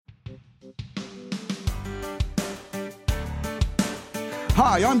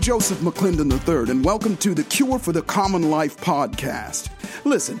Hi, I'm Joseph McClendon III, and welcome to the Cure for the Common Life podcast.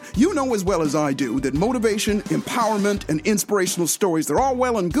 Listen, you know as well as I do that motivation, empowerment, and inspirational stories, they're all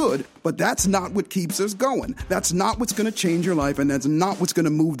well and good, but that's not what keeps us going. That's not what's going to change your life, and that's not what's going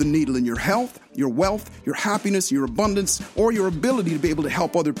to move the needle in your health, your wealth, your happiness, your abundance, or your ability to be able to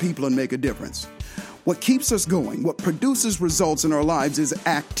help other people and make a difference. What keeps us going, what produces results in our lives is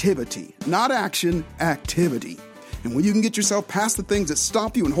activity, not action, activity. And when you can get yourself past the things that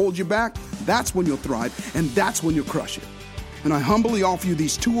stop you and hold you back, that's when you'll thrive, and that's when you'll crush it. And I humbly offer you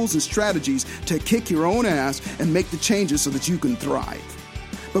these tools and strategies to kick your own ass and make the changes so that you can thrive.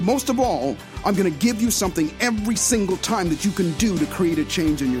 But most of all, I'm going to give you something every single time that you can do to create a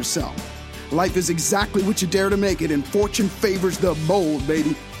change in yourself. Life is exactly what you dare to make it, and fortune favors the bold,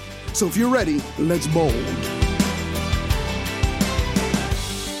 baby. So if you're ready, let's bold.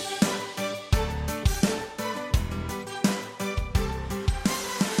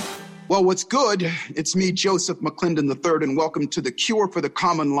 Well, what's good? It's me, Joseph McClendon III, and welcome to the Cure for the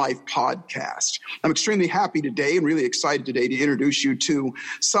Common Life podcast. I'm extremely happy today and really excited today to introduce you to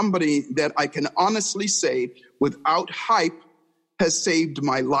somebody that I can honestly say, without hype, has saved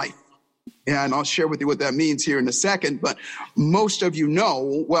my life. And I'll share with you what that means here in a second. But most of you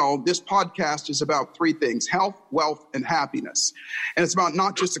know, well, this podcast is about three things: health, wealth, and happiness. And it's about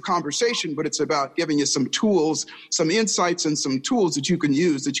not just a conversation, but it's about giving you some tools, some insights, and some tools that you can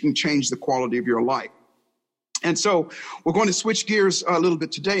use that you can change the quality of your life. And so we're going to switch gears a little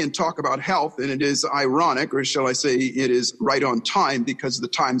bit today and talk about health. And it is ironic, or shall I say it is right on time, because of the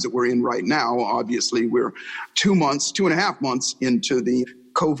times that we're in right now. Obviously, we're 2.5 months into the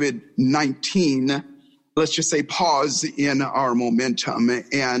COVID-19, let's just say, pause in our momentum.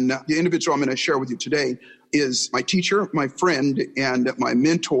 And the individual I'm going to share with you today is my teacher, my friend, and my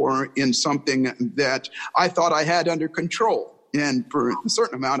mentor in something that I thought I had under control. And for a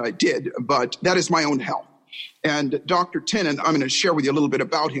certain amount I did, but that is my own health. And Dr. Tennant, I'm going to share with you a little bit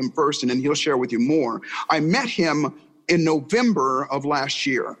about him first, and then he'll share with you more. I met him in November of last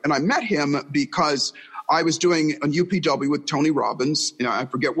year, and I met him because I was doing a UPW with Tony Robbins. I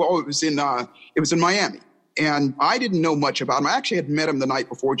forget. Well, it was in Miami, and I didn't know much about him. I actually had met him the night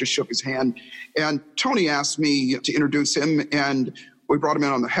before, just shook his hand, and Tony asked me to introduce him, and we brought him in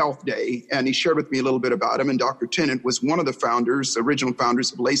on the health day, and he shared with me a little bit about him. And Dr. Tennant was one of the original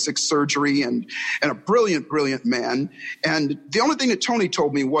founders of LASIK surgery, and a brilliant, brilliant man. And the only thing that Tony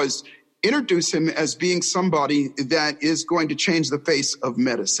told me was introduce him as being somebody that is going to change the face of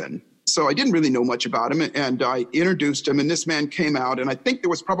medicine. So I didn't really know much about him, and I introduced him, and this man came out, and I think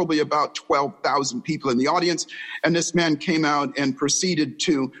there was probably about 12,000 people in the audience, and this man came out and proceeded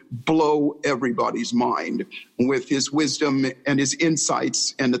to blow everybody's mind with his wisdom and his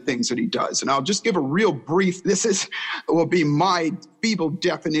insights and the things that he does. And I'll just give a real brief, will be my feeble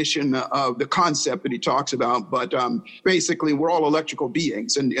definition of the concept that he talks about, but basically we're all electrical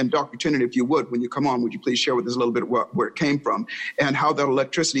beings. And Dr. Tennant, if you would, when you come on, would you please share with us a little bit where it came from and how that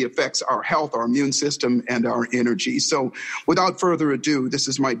electricity affects our health, our immune system, and our energy. So without further ado, this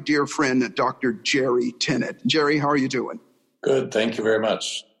is my dear friend, Dr. Jerry Tennant. Jerry, how are you doing? Good. Thank you very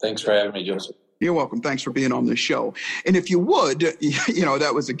much. Thanks for having me, Joseph. You're welcome. Thanks for being on the show. And if you would,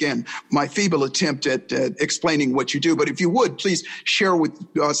 that was, again, my feeble attempt at explaining what you do. But if you would, please share with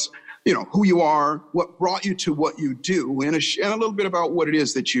us, who you are, what brought you to what you do, and a little bit about what it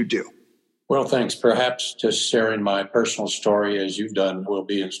is that you do. Well, thanks. Perhaps just sharing my personal story, as you've done, will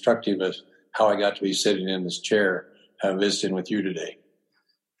be instructive of how I got to be sitting in this chair visiting with you today.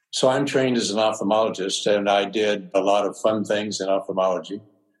 So I'm trained as an ophthalmologist, and I did a lot of fun things in ophthalmology.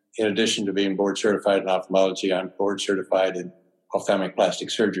 In addition to being board certified in ophthalmology, I'm board certified in ophthalmic plastic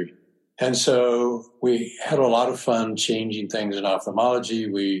surgery. And so we had a lot of fun changing things in ophthalmology.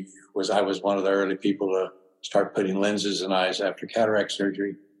 I was one of the early people to start putting lenses in eyes after cataract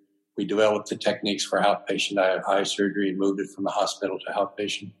surgery. We developed the techniques for outpatient eye surgery and moved it from the hospital to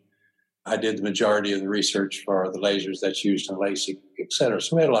outpatient. I did the majority of the research for the lasers that's used in LASIK, et cetera.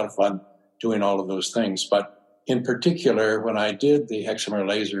 So we had a lot of fun doing all of those things. But in particular, when I did the Excimer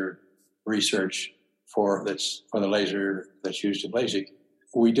laser research for the laser that's used in LASIK,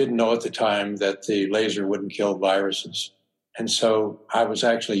 we didn't know at the time that the laser wouldn't kill viruses. And so I was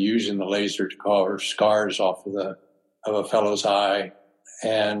actually using the laser to carve scars off of a fellow's eye,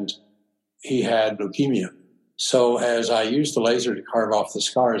 and he had leukemia. So as I used the laser to carve off the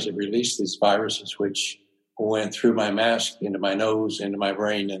scars, it released these viruses, which went through my mask, into my nose, into my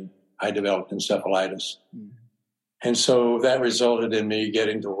brain, and I developed encephalitis. Mm-hmm. And so that resulted in me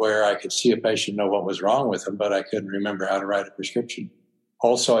getting to where I could see a patient, know what was wrong with them, but I couldn't remember how to write a prescription.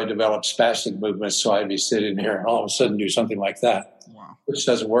 Also, I developed spastic movements, so I'd be sitting here and all of a sudden do something like that. Wow. which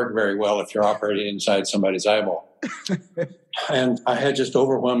doesn't work very well if you're operating inside somebody's eyeball. And I had just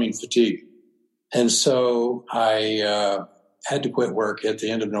overwhelming fatigue. And so I had to quit work at the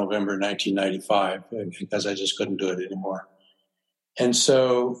end of November 1995 because I just couldn't do it anymore. And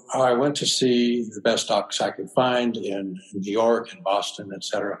so I went to see the best docs I could find in New York and Boston, et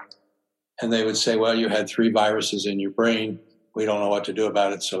cetera. And they would say, well, you had 3 viruses in your brain. We don't know what to do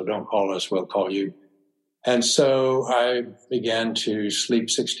about it, so don't call us, we'll call you. And so I began to sleep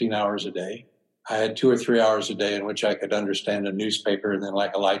 16 hours a day. I had 2 or 3 hours a day in which I could understand a newspaper, and then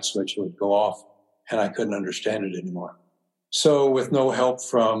like a light switch would go off, and I couldn't understand it anymore. So with no help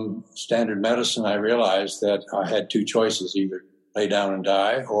from standard medicine, I realized that I had 2 choices, either lay down and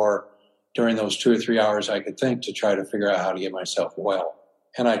die, or during those 2 or 3 hours I could think to try to figure out how to get myself well.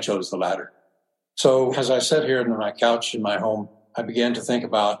 And I chose the latter. So as I sat here on my couch in my home, I began to think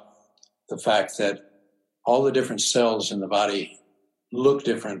about the fact that all the different cells in the body look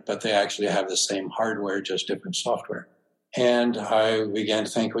different, but they actually have the same hardware, just different software. And I began to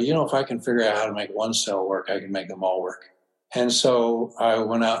think, well, if I can figure out how to make one cell work, I can make them all work. And so I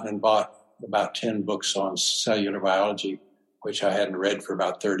went out and bought about 10 books on cellular biology, which I hadn't read for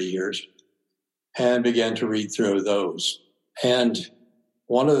about 30 years, and began to read through those. And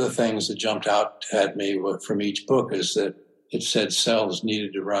one of the things that jumped out at me from each book is that it said cells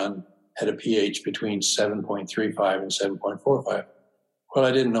needed to run at a pH between 7.35 and 7.45. Well,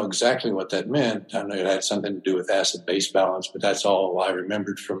 I didn't know exactly what that meant. I knew it had something to do with acid-base balance, but that's all I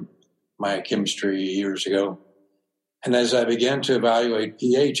remembered from my chemistry years ago. And as I began to evaluate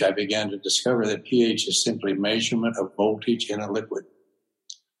pH, I began to discover that pH is simply measurement of voltage in a liquid.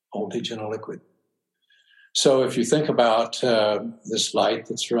 Voltage in a liquid. So if you think about this light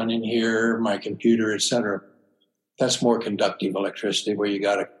that's running here, my computer, etc., that's more conductive electricity, where you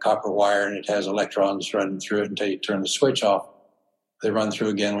got a copper wire and it has electrons running through it until you turn the switch off. They run through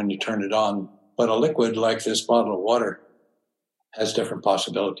again when you turn it on. But a liquid like this bottle of water has different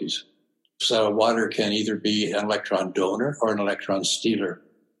possibilities. So water can either be an electron donor or an electron stealer.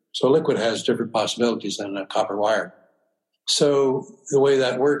 So a liquid has different possibilities than a copper wire. So the way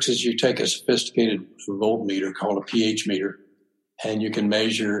that works is you take a sophisticated voltmeter called a pH meter, and you can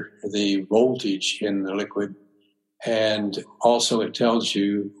measure the voltage in the liquid. And also it tells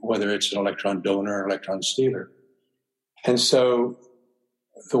you whether it's an electron donor or electron stealer. And so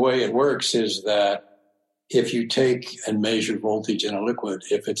the way it works is that if you take and measure voltage in a liquid,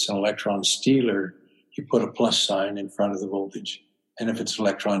 if it's an electron stealer, you put a plus sign in front of the voltage. And if it's an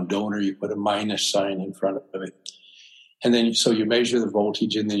electron donor, you put a minus sign in front of it. And then, so you measure the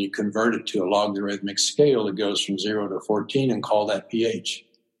voltage and then you convert it to a logarithmic scale that goes from 0 to 14 and call that pH.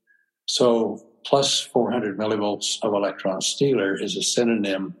 So plus 400 millivolts of electron stealer is a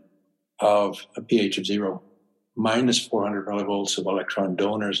synonym of a pH of 0. Minus 400 millivolts of electron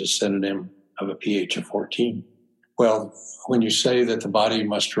donor is a synonym of a pH of 14. Well, when you say that the body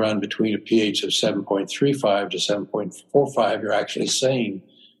must run between a pH of 7.35 to 7.45, you're actually saying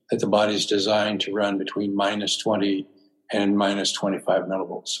that the body is designed to run between minus 20 and minus 25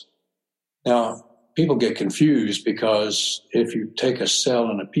 millivolts. Now, people get confused because if you take a cell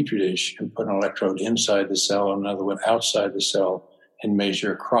in a petri dish and put an electrode inside the cell and another one outside the cell and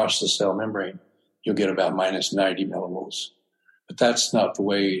measure across the cell membrane, you'll get about minus 90 millivolts. But that's not the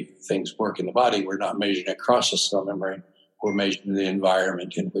way things work in the body. We're not measuring across the cell membrane. We're measuring the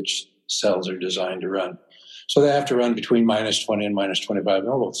environment in which cells are designed to run. So they have to run between minus 20 and minus 25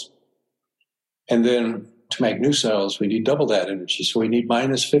 millivolts. And then to make new cells, we need double that energy. So we need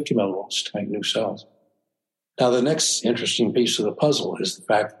minus 50 millivolts to make new cells. Now, the next interesting piece of the puzzle is the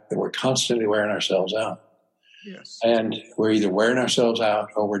fact that we're constantly wearing ourselves out. Yes. And we're either wearing ourselves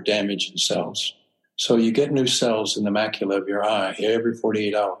out or we're damaging cells. So you get new cells in the macula of your eye every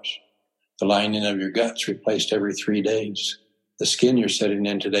 48 hours. The lining of your gut's replaced every 3 days. The skin you're sitting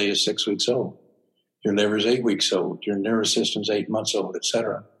in today is 6 weeks old. Your liver is 8 weeks old. Your nervous system's 8 months old,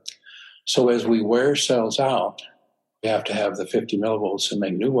 etc. So as we wear cells out, we have to have the 50 millivolts and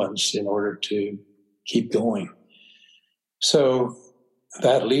make new ones in order to keep going. So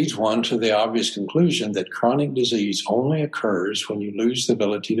that leads one to the obvious conclusion that chronic disease only occurs when you lose the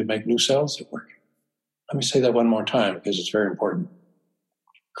ability to make new cells that work. Let me say that one more time because it's very important.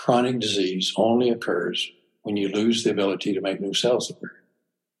 Chronic disease only occurs when you lose the ability to make new cells that work.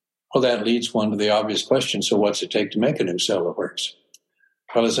 Well, that leads one to the obvious question, so what's it take to make a new cell that works?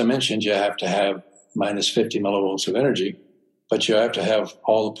 Well, as I mentioned, you have to have minus 50 millivolts of energy, but you have to have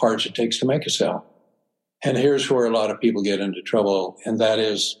all the parts it takes to make a cell. And here's where a lot of people get into trouble, and that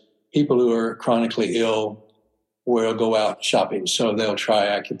is people who are chronically ill will go out shopping. So they'll try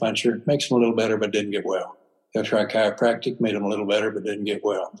acupuncture, makes them a little better, but didn't get well. They'll try chiropractic, made them a little better, but didn't get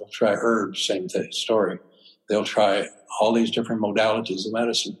well. They'll try herbs, same story. They'll try all these different modalities of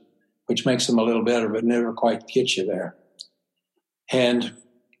medicine, which makes them a little better, but never quite gets you there. And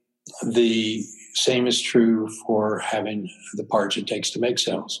the same is true for having the parts it takes to make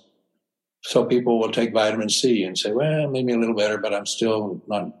cells. So people will take vitamin C and say, well, maybe a little better, but I'm still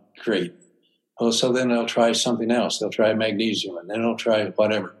not great. Well, so then they'll try something else. They'll try magnesium, and then they'll try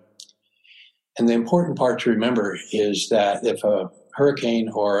whatever. And the important part to remember is that if a hurricane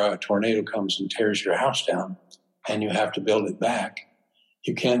or a tornado comes and tears your house down and you have to build it back,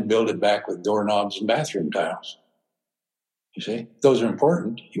 you can't build it back with doorknobs and bathroom tiles. You see, those are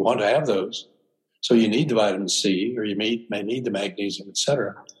important. You want to have those. So you need the vitamin C, or you may need the magnesium,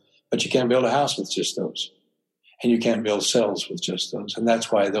 etc. But you can't build a house with just those. And you can't build cells with just those. And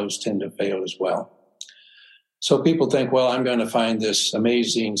that's why those tend to fail as well. So people think, well, I'm going to find this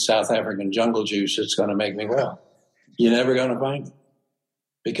amazing South African jungle juice that's going to make me well. You're never going to find it,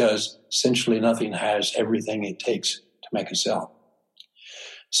 because essentially nothing has everything it takes to make a cell.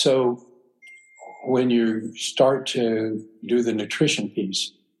 So when you start to do the nutrition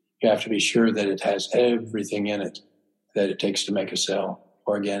piece, you have to be sure that it has everything in it that it takes to make a cell,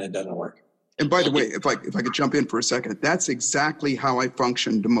 or again, it doesn't work. And by the way, if I could jump in for a second, that's exactly how I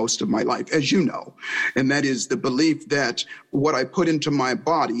functioned most of my life, as you know. And that is the belief that what I put into my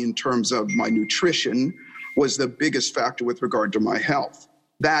body in terms of my nutrition was the biggest factor with regard to my health.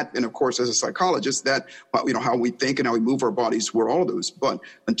 That, and of course, as a psychologist, that, how we think and how we move our bodies were all those. But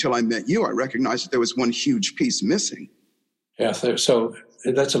until I met you, I recognized that there was one huge piece missing. Yeah, so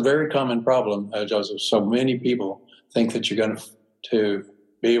that's a very common problem, Joseph. So many people think that you're going to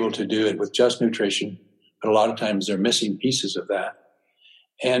be able to do it with just nutrition, but a lot of times they're missing pieces of that,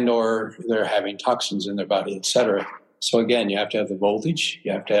 and or they're having toxins in their body, etc. So again, you have to have the voltage,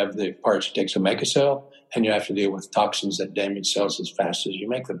 you have to have the parts it takes to make a cell, and you have to deal with toxins that damage cells as fast as you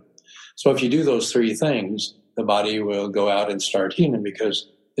make them. So if you do those three things, the body will go out and start healing, because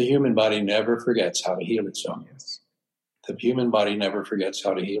the human body never forgets how to heal itself. Yes. The human body never forgets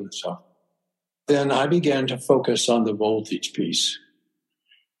how to heal itself. Then I began to focus on the voltage piece.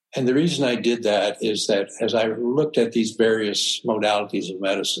 And the reason I did that is that as I looked at these various modalities of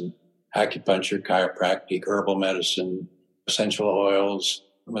medicine, acupuncture, chiropractic, herbal medicine, essential oils,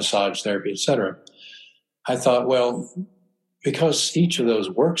 massage therapy, etc., I thought, well, because each of those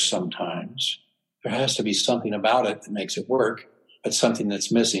works sometimes, there has to be something about it that makes it work, but something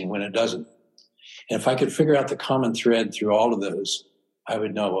that's missing when it doesn't. And if I could figure out the common thread through all of those, I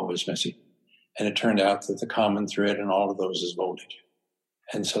would know what was missing. And it turned out that the common thread in all of those is voltage.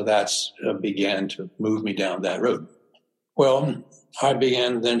 And so that's began to move me down that road. Well, I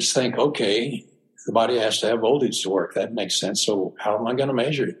began then to think, okay, the body has to have voltage to work. That makes sense. So how am I going to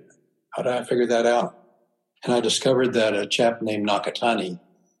measure it? How do I figure that out? And I discovered that a chap named Nakatani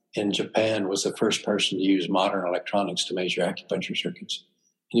in Japan was the first person to use modern electronics to measure acupuncture circuits.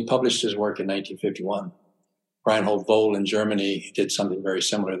 And he published his work in 1951. Reinhold Voll in Germany did something very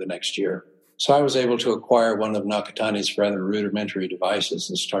similar the next year. So I was able to acquire one of Nakatani's rather rudimentary devices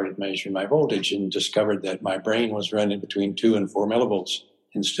and started measuring my voltage, and discovered that my brain was running between 2 and 4 millivolts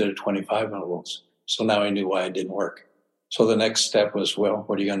instead of 25 millivolts. So now I knew why it didn't work. So the next step was, well,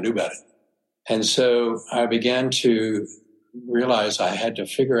 what are you going to do about it? And so I began to realize I had to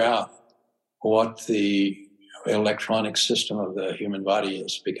figure out what the electronic system of the human body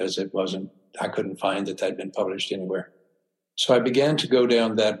is, because I couldn't find that had been published anywhere. So I began to go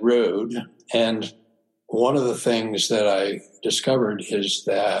down that road, and one of the things that I discovered is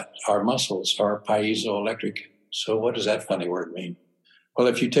that our muscles are piezoelectric. So what does that funny word mean? Well,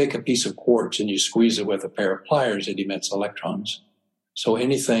 if you take a piece of quartz and you squeeze it with a pair of pliers, it emits electrons. So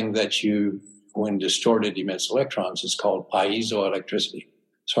anything that when distorted, emits electrons is called piezoelectricity.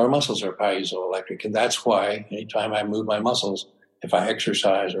 So our muscles are piezoelectric, and that's why anytime I move my muscles, if I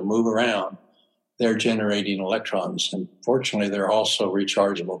exercise or move around, they're generating electrons. And fortunately, they're also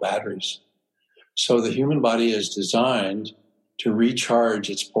rechargeable batteries. So the human body is designed to recharge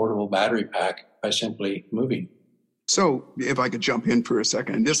its portable battery pack by simply moving. So if I could jump in for a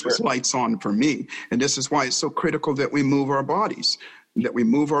second, and this was lights on for me, and this is why it's so critical that we move our bodies.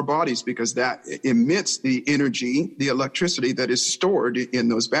 Because that emits the energy, the electricity that is stored in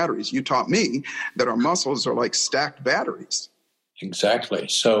those batteries. You taught me that our muscles are like stacked batteries. Exactly.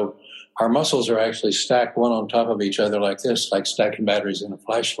 So our muscles are actually stacked one on top of each other like this, like stacking batteries in a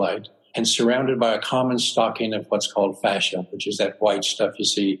flashlight, and surrounded by a common stocking of what's called fascia, which is that white stuff you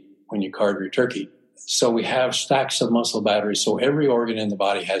see when you carve your turkey. So we have stacks of muscle batteries. So every organ in the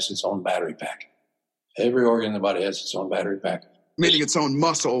body has its own battery pack. Every organ in the body has its own battery pack. Meaning its own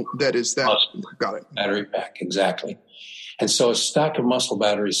muscle that is that. Muscle. Got it. Battery pack, exactly. And so a stack of muscle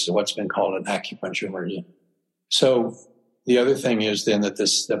batteries is what's been called an acupuncture meridian. So the other thing is then that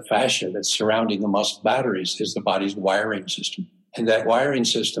the fascia that's surrounding the muscle batteries is the body's wiring system. And that wiring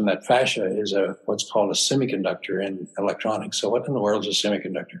system, that fascia, is what's called a semiconductor in electronics. So what in the world is a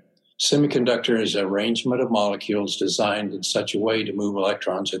semiconductor? Semiconductor is an arrangement of molecules designed in such a way to move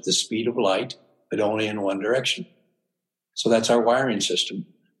electrons at the speed of light, but only in one direction. So that's our wiring system,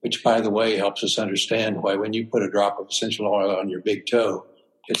 which, by the way, helps us understand why when you put a drop of essential oil on your big toe,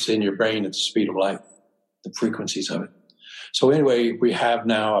 it's in your brain at the speed of light, the frequencies of it. So anyway, we have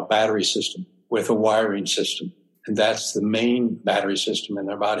now a battery system with a wiring system, and that's the main battery system in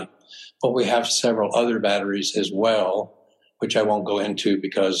our body. But we have several other batteries as well, which I won't go into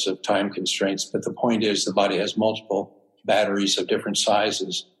because of time constraints. But the point is the body has multiple batteries of different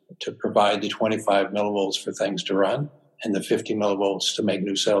sizes to provide the 25 millivolts for things to run and the 50 millivolts to make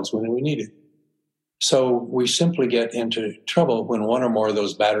new cells when we need it. So we simply get into trouble when one or more of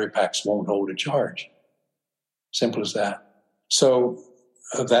those battery packs won't hold a charge. Simple as that. So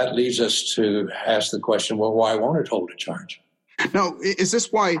that leads us to ask the question, well, why won't it hold a charge? Now, is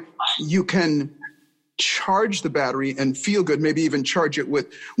this why you can charge the battery and feel good, maybe even charge it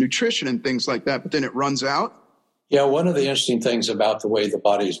with nutrition and things like that, but then it runs out? Yeah, one of the interesting things about the way the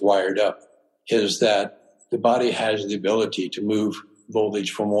body is wired up is that the body has the ability to move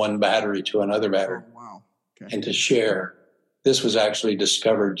voltage from one battery to another battery. Oh, wow. Okay. And to share. This was actually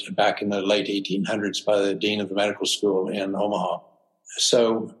discovered back in the late 1800s by the dean of the medical school in Omaha.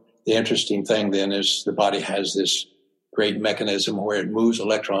 So the interesting thing then is the body has this great mechanism where it moves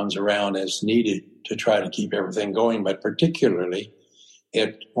electrons around as needed to try to keep everything going, but particularly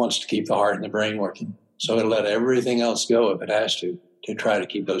it wants to keep the heart and the brain working. So it'll let everything else go if it has to try to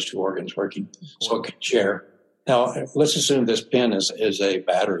keep those two organs working. So it can share. Now, let's assume this pen is a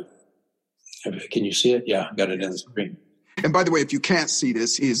battery. Can you see it? Yeah, I've got it in the screen. And by the way, if you can't see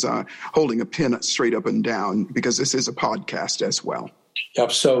this, he's holding a pin straight up and down because this is a podcast as well.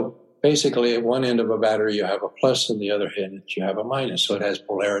 Yep. So basically, at one end of a battery, you have a plus, and the other end, you have a minus. So it has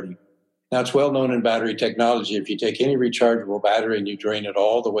polarity. Now, it's well known in battery technology, if you take any rechargeable battery and you drain it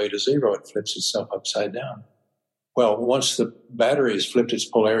all the way to zero, it flips itself upside down. Well, once the battery has flipped its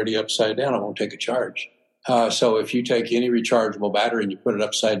polarity upside down, it won't take a charge. So if you take any rechargeable battery and you put it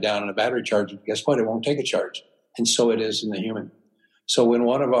upside down in a battery charger, guess what? It won't take a charge. And so it is in the human. So when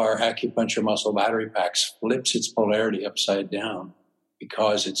one of our acupuncture muscle battery packs flips its polarity upside down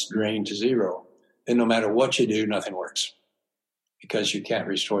because it's drained to zero, then no matter what you do, nothing works because you can't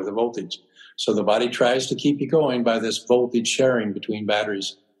restore the voltage. So the body tries to keep you going by this voltage sharing between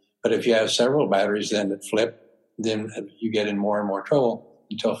batteries. But if you have several batteries then that flip, then you get in more and more trouble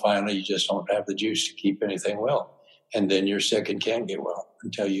until finally you just don't have the juice to keep anything well. And then you're sick and can't get well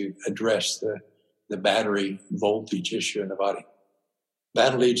until you address the battery voltage issue in the body.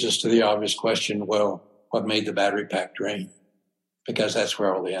 That leads us to the obvious question, well, what made the battery pack drain? Because that's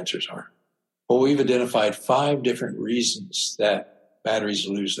where all the answers are. Well, we've identified 5 different reasons that batteries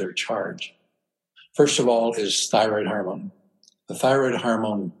lose their charge. First of all is thyroid hormone. The thyroid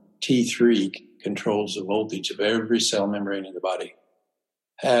hormone T3 controls the voltage of every cell membrane in the body.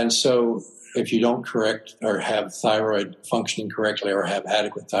 And so if you don't correct or have thyroid functioning correctly or have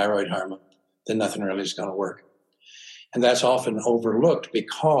adequate thyroid hormone, then nothing really is going to work. And that's often overlooked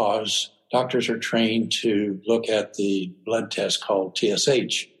because doctors are trained to look at the blood test called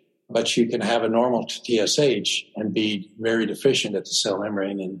TSH. But you can have a normal TSH and be very deficient at the cell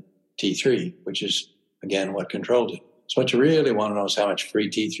membrane in T3, which is, again, what controls it. So what you really want to know is how much free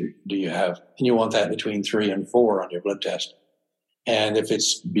T3 do you have. And you want that between 3 and 4 on your blood test. And if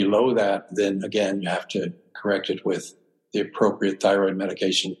it's below that, then, again, you have to correct it with the appropriate thyroid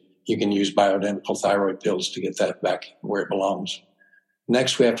medication. You can use bioidentical thyroid pills to get that back where it belongs.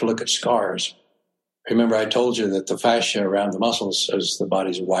 Next, we have to look at scars. Remember, I told you that the fascia around the muscles is the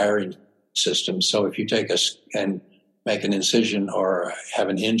body's wiring system. So if you take and make an incision or have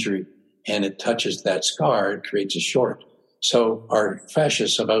an injury and it touches that scar, it creates a short. So our fascia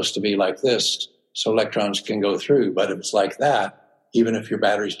is supposed to be like this, so electrons can go through. But if it's like that, even if your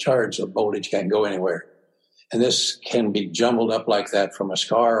battery's charged, the voltage can't go anywhere. And this can be jumbled up like that from a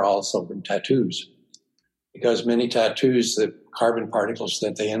scar, also from tattoos. Because many tattoos, the carbon particles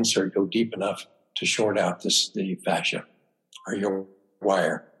that they insert go deep enough to short out the fascia or your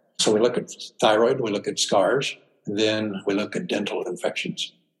wire. So we look at thyroid, we look at scars, then we look at dental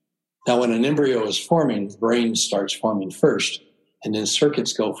infections. Now, when an embryo is forming, the brain starts forming first, and then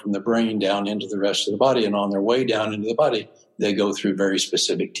circuits go from the brain down into the rest of the body, and on their way down into the body, they go through very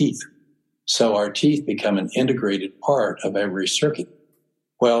specific teeth. So our teeth become an integrated part of every circuit.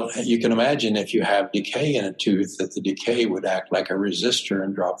 Well, you can imagine if you have decay in a tooth, that the decay would act like a resistor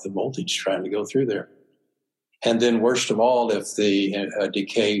and drop the voltage trying to go through there. And then worst of all, if the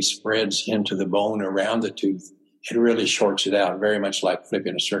decay spreads into the bone around the tooth, it really shorts it out, very much like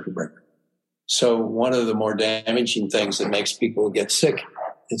flipping a circuit breaker. So one of the more damaging things that makes people get sick,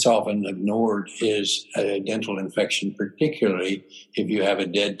 it's often ignored, is a dental infection, particularly if you have a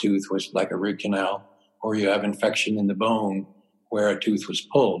dead tooth, which is like a root canal, or you have infection in the bone where a tooth was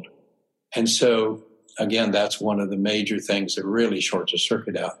pulled. And so, again, that's one of the major things that really shorts a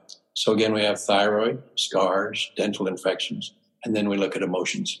circuit out. So again, we have thyroid, scars, dental infections, and then we look at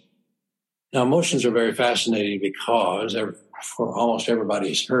emotions. Now, emotions are very fascinating because for almost everybody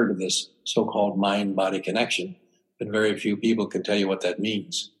has heard of this so-called mind-body connection, but very few people can tell you what that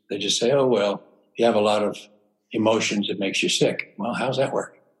means. They just say, oh, well, you have a lot of emotions, it makes you sick. Well, how's that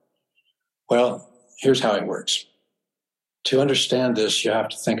work? Well, here's how it works. To understand this, you have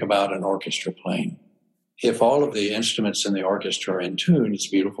to think about an orchestra playing. If all of the instruments in the orchestra are in tune, it's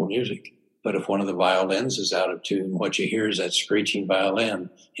beautiful music. But if one of the violins is out of tune, what you hear is that screeching violin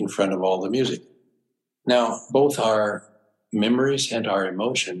in front of all the music. Now, both our memories and our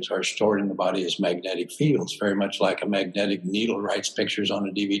emotions are stored in the body as magnetic fields, very much like a magnetic needle writes pictures on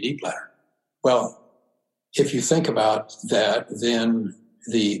a DVD platter. Well, if you think about that, then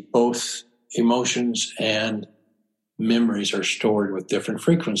both emotions and memories are stored with different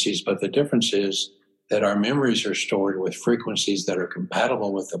frequencies, but the difference is that our memories are stored with frequencies that are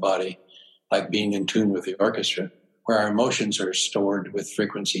compatible with the body, like being in tune with the orchestra, where our emotions are stored with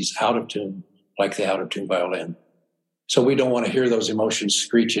frequencies out of tune, like the out of tune violin. So we don't want to hear those emotions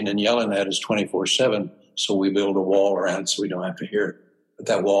screeching and yelling at us 24/7, so we build a wall around it so we don't have to hear it. But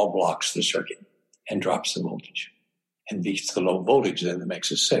that wall blocks the circuit and drops the voltage and beats the low voltage then that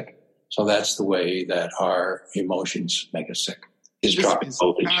makes us sick. So that's the way that our emotions make us sick. Is dropping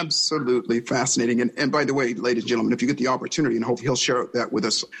voltage. Absolutely fascinating. And by the way, ladies and gentlemen, if you get the opportunity, and hopefully he'll share that with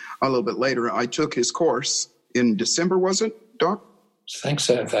us a little bit later, I took his course in December, was it, Doc? Thanks,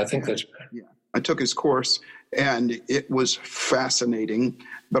 Seth. I think that's right. Yeah, I took his course, and it was fascinating.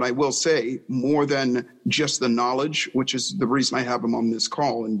 But I will say, more than just the knowledge, which is the reason I have him on this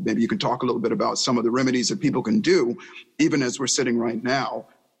call, and maybe you can talk a little bit about some of the remedies that people can do, even as we're sitting right now.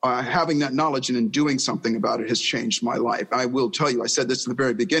 Having that knowledge and then doing something about it has changed my life. I will tell you, I said this at the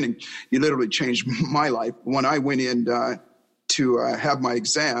very beginning, you literally changed my life. When I went in to have my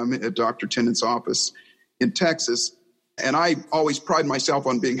exam at Dr. Tennant's office in Texas, and I always pride myself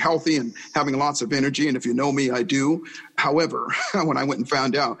on being healthy and having lots of energy, and if you know me, I do. However, when I went and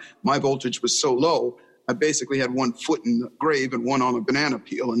found out my voltage was so low, I basically had one foot in the grave and one on a banana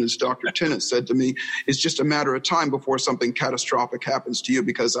peel. And as Dr. Tennant said to me, it's just a matter of time before something catastrophic happens to you,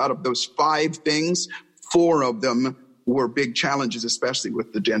 because out of those 5 things, 4 of them were big challenges, especially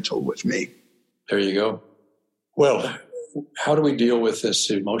with the dental with me. There you go. Well, how do we deal with this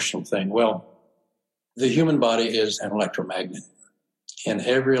emotional thing? Well, the human body is an electromagnet, and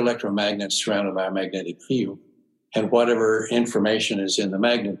every electromagnet is surrounded by a magnetic field. And whatever information is in the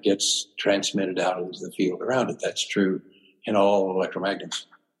magnet gets transmitted out into the field around it. That's true in all electromagnets.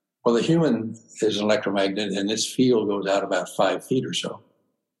 Well, the human is an electromagnet, and its field goes out about 5 feet or so.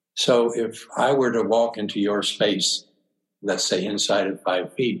 So if I were to walk into your space, let's say inside of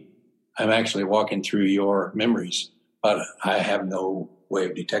 5 feet, I'm actually walking through your memories, but I have no way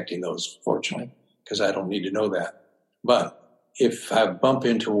of detecting those, fortunately, because I don't need to know that. But if I bump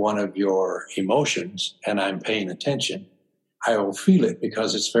into one of your emotions and I'm paying attention, I will feel it,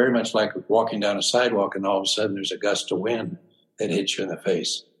 because it's very much like walking down a sidewalk and all of a sudden there's a gust of wind that hits you in the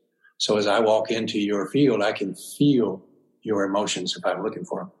face. So as I walk into your field, I can feel your emotions if I'm looking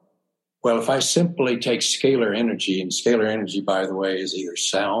for them. Well, if I simply take scalar energy, and scalar energy, by the way, is either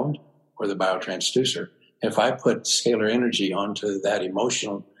sound or the biotransducer. If I put scalar energy onto that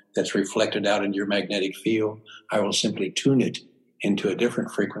emotional that's reflected out in your magnetic field, I will simply tune it into a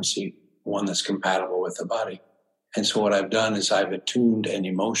different frequency, one that's compatible with the body. And so what I've done is I've attuned an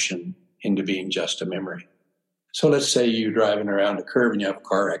emotion into being just a memory. So let's say you're driving around a curve and you have a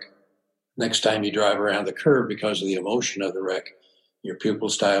car wreck. Next time you drive around the curve, because of the emotion of the wreck, your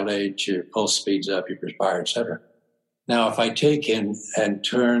pupils dilate, your pulse speeds up, you perspire, etc. Now, if I take and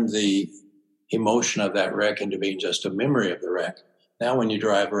turn the emotion of that wreck into being just a memory of the wreck, now when you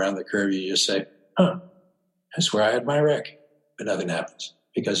drive around the curve, you just say, that's where I had my wreck. But nothing happens,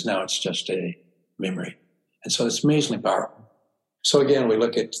 because now it's just a memory. And so it's amazingly powerful. So again, we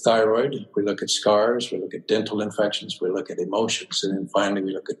look at thyroid, we look at scars, we look at dental infections, we look at emotions, and then finally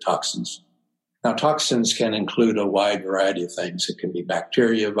we look at toxins. Now, toxins can include a wide variety of things. It can be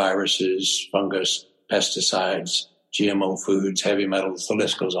bacteria, viruses, fungus, pesticides, GMO foods, heavy metals, the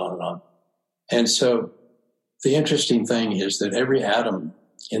list goes on and on. And so the interesting thing is that every atom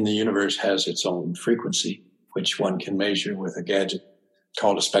in the universe has its own frequency, which one can measure with a gadget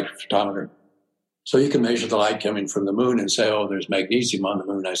called a spectrophotometer. So you can measure the light coming from the moon and say, oh, there's magnesium on the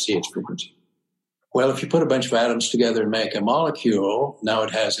moon, I see its frequency. Well, if you put a bunch of atoms together and make a molecule, now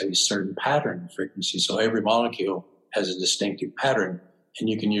it has a certain pattern of frequency. So every molecule has a distinctive pattern, and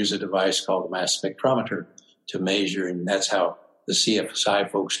you can use a device called a mass spectrometer to measure, and that's how the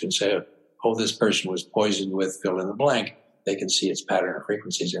CSI folks can say, oh, this person was poisoned with fill in the blank. They can see its pattern of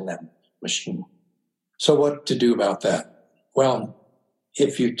frequencies in that machine. So what to do about that? Well,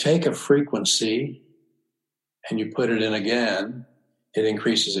 if you take a frequency and you put it in again, it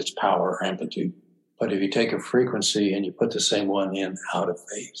increases its power or amplitude. But if you take a frequency and you put the same one in out of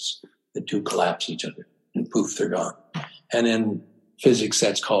phase, the two collapse each other and poof, they're gone. And in physics,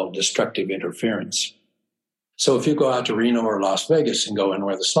 that's called destructive interference. So if you go out to Reno or Las Vegas and go in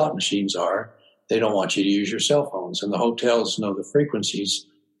where the slot machines are, they don't want you to use your cell phones. And the hotels know the frequencies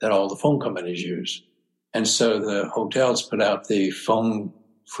that all the phone companies use. And so the hotels put out the phone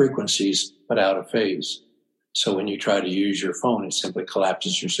frequencies, but out of phase. So when you try to use your phone, it simply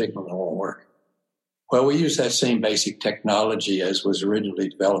collapses your signal and it won't work. Well, we use that same basic technology as was originally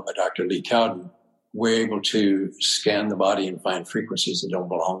developed by Dr. Lee Cowden. We're able to scan the body and find frequencies that don't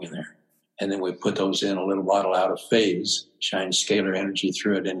belong in there. And then we put those in a little bottle out of phase, shine scalar energy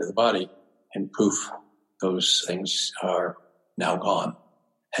through it into the body, and poof, those things are now gone.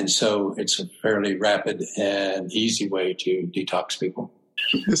 And so it's a fairly rapid and easy way to detox people.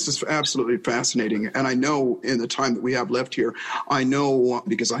 This is absolutely fascinating. And I know in the time that we have left here, I know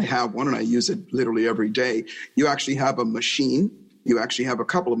because I have one and I use it literally every day, you actually have a machine. You actually have a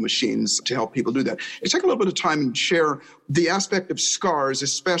couple of machines to help people do that. Let's take a little bit of time and share the aspect of scars,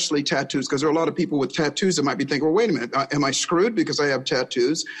 especially tattoos, because there are a lot of people with tattoos that might be thinking, well, wait a minute, am I screwed because I have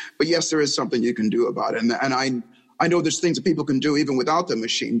tattoos? But yes, there is something you can do about it. And I know there's things that people can do even without the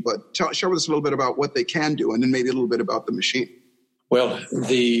machine, but share with us a little bit about what they can do and then maybe a little bit about the machine. Well,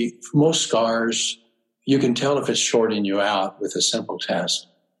 most scars, you can tell if it's shorting you out with a simple test.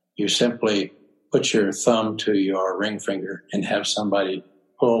 You simply put your thumb to your ring finger and have somebody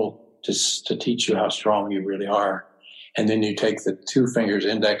pull to teach you how strong you really are. And then you take the two fingers,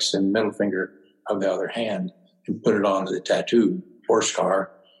 index and middle finger of the other hand, and put it on the tattoo or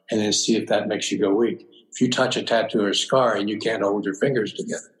scar, and then see if that makes you go weak. If you touch a tattoo or scar and you can't hold your fingers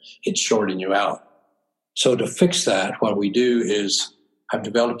together, it's shorting you out. So to fix that, what we do is I've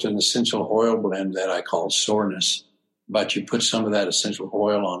developed an essential oil blend that I call soreness. But you put some of that essential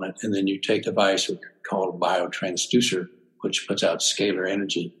oil on it, and then you take a device called a biotransducer, which puts out scalar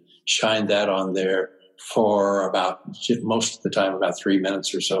energy. Shine that on there for most of the time, about 3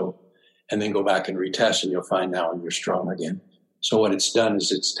 minutes or so, and then go back and retest, and you'll find now you're strong again. So what it's done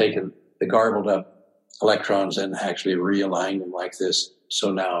is it's taken the garbled up electrons and actually realigned them like this.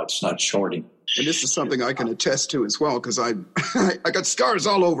 So now it's not shorting. And this is something I can attest to as well, because I got scars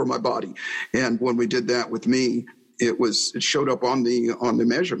all over my body. And when we did that with me, it showed up on the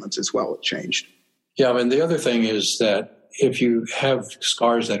measurements as well. It changed. Yeah, and the other thing is that if you have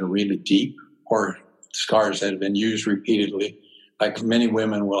scars that are really deep or scars that have been used repeatedly, like many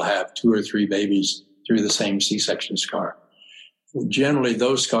women will have 2 or 3 babies through the same C-section scar. Generally,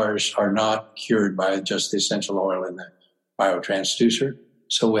 those scars are not cured by just the essential oil and the biotransducer.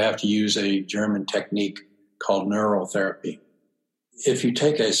 So we have to use a German technique called neural therapy. If you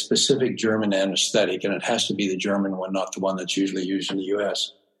take a specific German anesthetic, and it has to be the German one, not the one that's usually used in the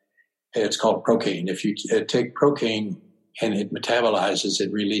U.S., it's called Procaine. If you take Procaine and it metabolizes,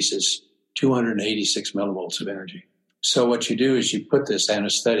 it releases 286 millivolts of energy. So what you do is you put this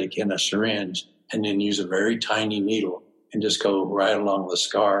anesthetic in a syringe and then use a very tiny needle and just go right along the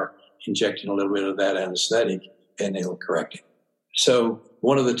scar, injecting a little bit of that anesthetic, and it'll correct it. So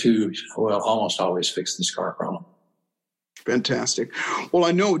one of the two will almost always fix the scar problem. Fantastic. Well,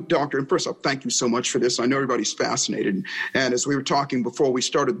 I know, Doctor, and first off, thank you so much for this. I know everybody's fascinated. And as we were talking before we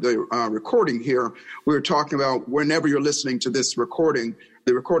started the recording here, we were talking about whenever you're listening to this recording,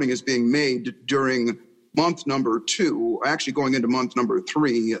 the recording is being made during month number 2, actually going into month number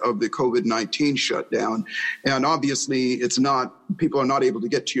 3 of the COVID-19 shutdown. And obviously, people are not able to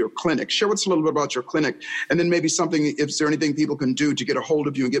get to your clinic. Share with us a little bit about your clinic, and then maybe is there anything people can do to get a hold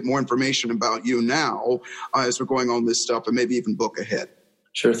of you and get more information about you now as we're going on this stuff, and maybe even book ahead?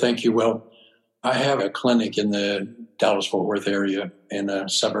 Sure, thank you. Well, I have a clinic in the Dallas-Fort Worth area in a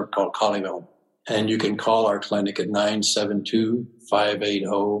suburb called Colleyville. And you can call our clinic at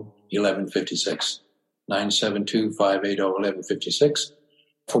 972-580 972-580-1156. 972-580-1156.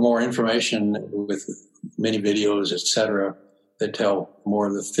 For more information with many videos, etc., that tell more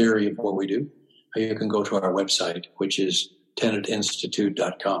of the theory of what we do, you can go to our website, which is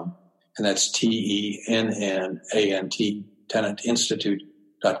tenantinstitute.com. And that's TENNANT,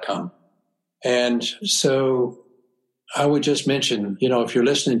 tenantinstitute.com. And so I would just mention, if you're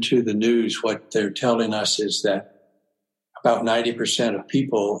listening to the news, what they're telling us is that about 90% of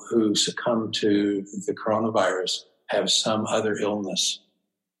people who succumb to the coronavirus have some other illness.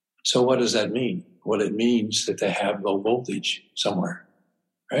 So what does that mean? Well, it means that they have low voltage somewhere,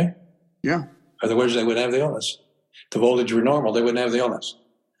 right? Yeah. Otherwise, they wouldn't have the illness. If the voltage were normal, they wouldn't have the illness.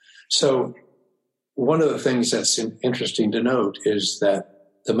 So one of the things that's interesting to note is that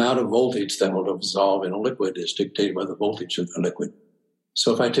the amount of voltage that will dissolve in a liquid is dictated by the voltage of the liquid.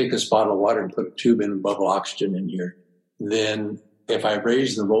 So if I take this bottle of water and put a tube in and bubble oxygen in here, then if I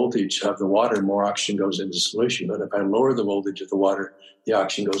raise the voltage of the water, more oxygen goes into solution. But if I lower the voltage of the water, the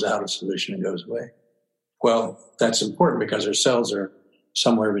oxygen goes out of solution and goes away. Well, that's important because our cells are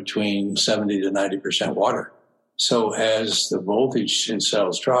somewhere between 70 to 90% water. So as the voltage in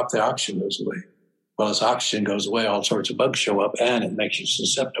cells drop, the oxygen goes away. Well, as oxygen goes away, all sorts of bugs show up, and it makes you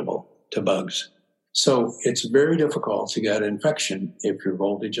susceptible to bugs. So it's very difficult to get infection if your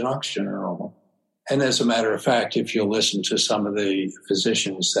voltage and oxygen are normal. And as a matter of fact, if you'll listen to some of the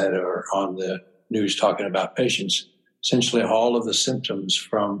physicians that are on the news talking about patients, essentially all of the symptoms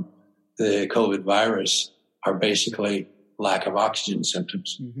from the COVID virus are basically lack of oxygen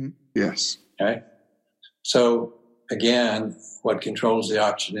symptoms. Mm-hmm. Yes. Okay. So again, what controls the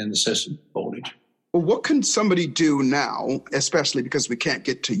oxygen in the system? Voltage. Well, what can somebody do now, especially because we can't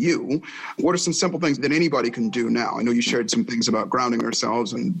get to you? What are some simple things that anybody can do now? I know you shared some things about grounding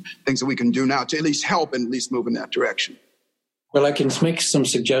ourselves and things that we can do now to at least help and at least move in that direction. Well, I can make some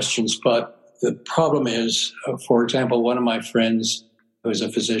suggestions, but the problem is, for example, one of my friends who's a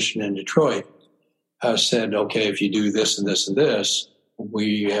physician in Detroit said, okay, if you do this and this and this,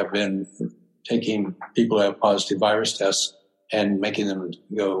 we have been taking people who have positive virus tests and making them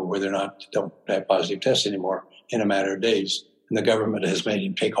go where don't have positive tests anymore in a matter of days. And the government has made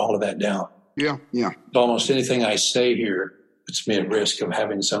him take all of that down. Yeah. Almost anything I say here puts me at risk of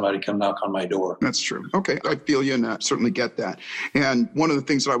having somebody come knock on my door. That's true. Okay, I feel you and I certainly get that. And one of the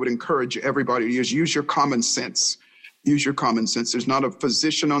things that I would encourage everybody to is use your common sense. Use your common sense. There's not a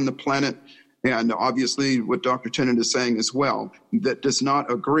physician on the planet, and obviously what Dr. Tennant is saying as well, that does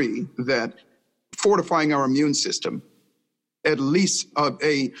not agree that fortifying our immune system, at least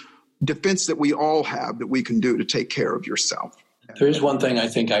a defense that we all have that we can do to take care of yourself. There is one thing I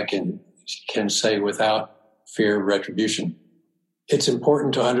think I can say without fear of retribution. It's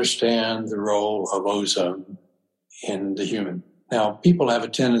important to understand the role of ozone in the human. Now, people have a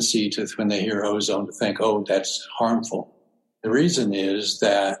tendency to, when they hear ozone, to think, oh, that's harmful. The reason is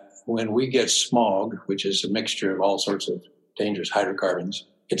that when we get smog, which is a mixture of all sorts of dangerous hydrocarbons,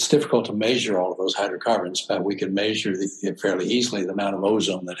 it's difficult to measure all of those hydrocarbons, but we can measure fairly easily the amount of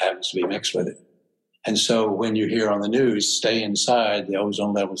ozone that happens to be mixed with it. And so when you hear on the news, stay inside, the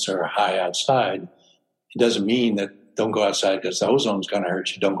ozone levels are high outside, it doesn't mean that don't go outside because the ozone's going to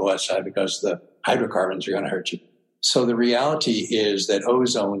hurt you. Don't go outside because the hydrocarbons are going to hurt you. So the reality is that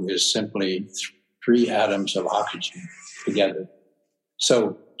ozone is simply 3 atoms of oxygen together.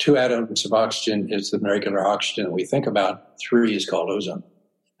 So 2 atoms of oxygen is the regular oxygen that we think about. 3 is called ozone.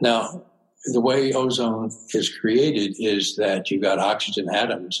 Now, the way ozone is created is that you've got oxygen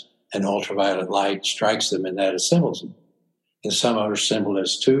atoms and ultraviolet light strikes them and that assembles them. And some are assembled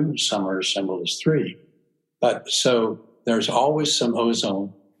as 2, some are assembled as 3. But so there's always some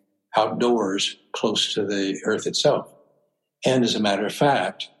ozone outdoors close to the Earth itself. And as a matter of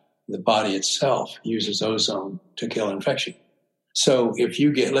fact, the body itself uses ozone to kill infection. So if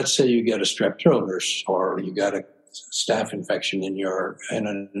you let's say you get a strep throat or you got a staph infection in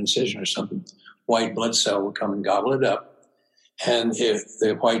an incision or something, white blood cell will come and gobble it up. And if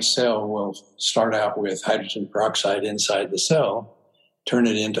the white cell will start out with hydrogen peroxide inside the cell, turn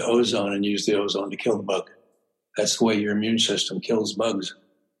it into ozone and use the ozone to kill the bug. That's the way your immune system kills bugs,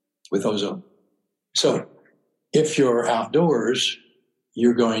 with ozone. So if you're outdoors,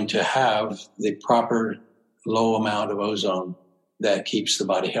 you're going to have the proper low amount of ozone that keeps the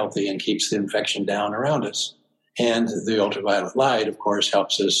body healthy and keeps the infection down around us. And the ultraviolet light, of course,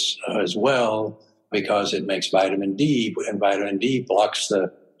 helps us as well because it makes vitamin D, and vitamin D blocks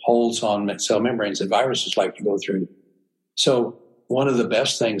the holes on cell membranes that viruses like to go through. So one of the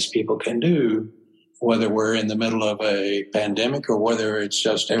best things people can do, whether we're in the middle of a pandemic or whether it's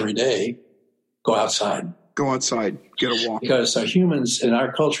just every day, go outside. Go outside, get a walk. Because humans in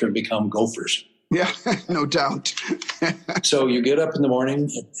our culture have become gophers. Yeah, no doubt. So you get up in the morning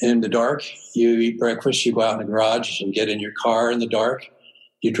in the dark, you eat breakfast, you go out in the garage and get in your car in the dark.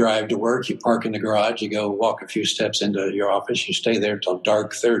 You drive to work, you park in the garage, you go walk a few steps into your office, you stay there till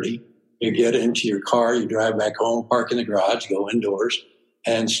dark 30. You get into your car, you drive back home, park in the garage, go indoors,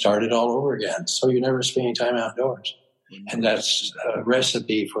 and start it all over again. So you never spend any time outdoors. And that's a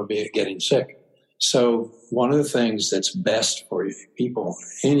recipe for getting sick. So one of the things that's best for people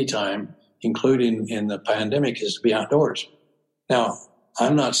anytime, including in the pandemic, is to be outdoors. Now,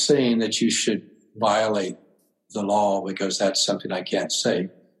 I'm not saying that you should violate the law because that's something I can't say.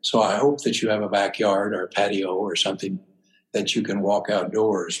 So I hope that you have a backyard or a patio or something that you can walk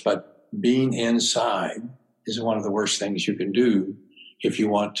outdoors. But being inside is one of the worst things you can do if you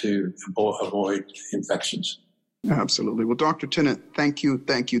want to avoid infections. Absolutely. Well, Dr. Tennant, thank you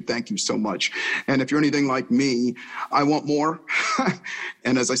so much. And if you're anything like me, I want more.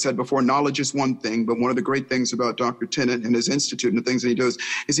 And as I said before, knowledge is one thing, but one of the great things about Dr. Tennant and his institute and the things that he does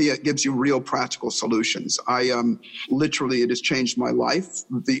is he gives you real practical solutions. Literally, it has changed my life.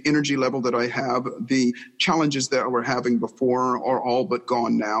 The energy level that I have, the challenges that we're having before are all but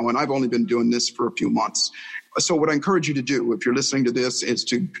gone now. And I've only been doing this for a few months. So what I encourage you to do, if you're listening to this, is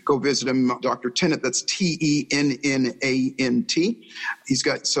to go visit him, Dr. Tennant. That's Tennant. He's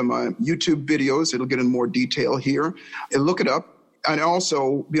got some YouTube videos. It'll get in more detail here. And look it up. And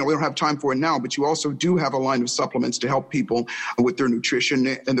also, we don't have time for it now, but you also do have a line of supplements to help people with their nutrition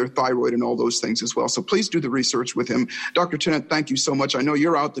and their thyroid and all those things as well. So please do the research with him. Dr. Tennant, thank you so much. I know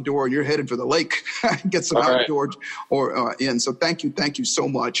you're out the door and you're headed for the lake. Get some outdoors or in. So thank you so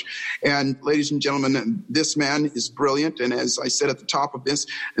much. And ladies and gentlemen, this man is brilliant. And as I said at the top of this,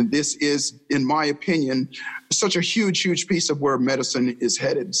 and this is, in my opinion, such a huge piece of where medicine is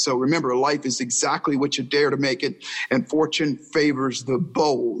headed. So remember, life is exactly what you dare to make it, and fortune favors the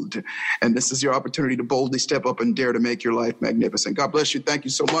bold. And this is your opportunity to boldly step up and dare to make your life magnificent. God bless you. Thank you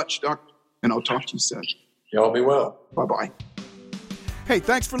so much, Doc. And I'll talk to you soon. Y'all be well. Bye-bye. Hey,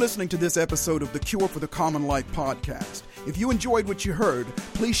 thanks for listening to this episode of the Cure for the Common Life podcast. If you enjoyed what you heard,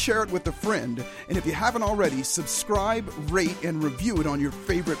 please share it with a friend. And if you haven't already, subscribe, rate, and review it on your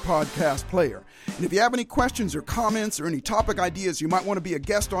favorite podcast player. And if you have any questions or comments or any topic ideas you might want to be a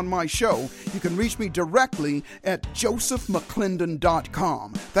guest on my show, you can reach me directly at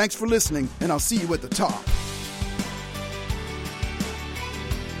josephmcclendon.com. Thanks for listening, and I'll see you at the top.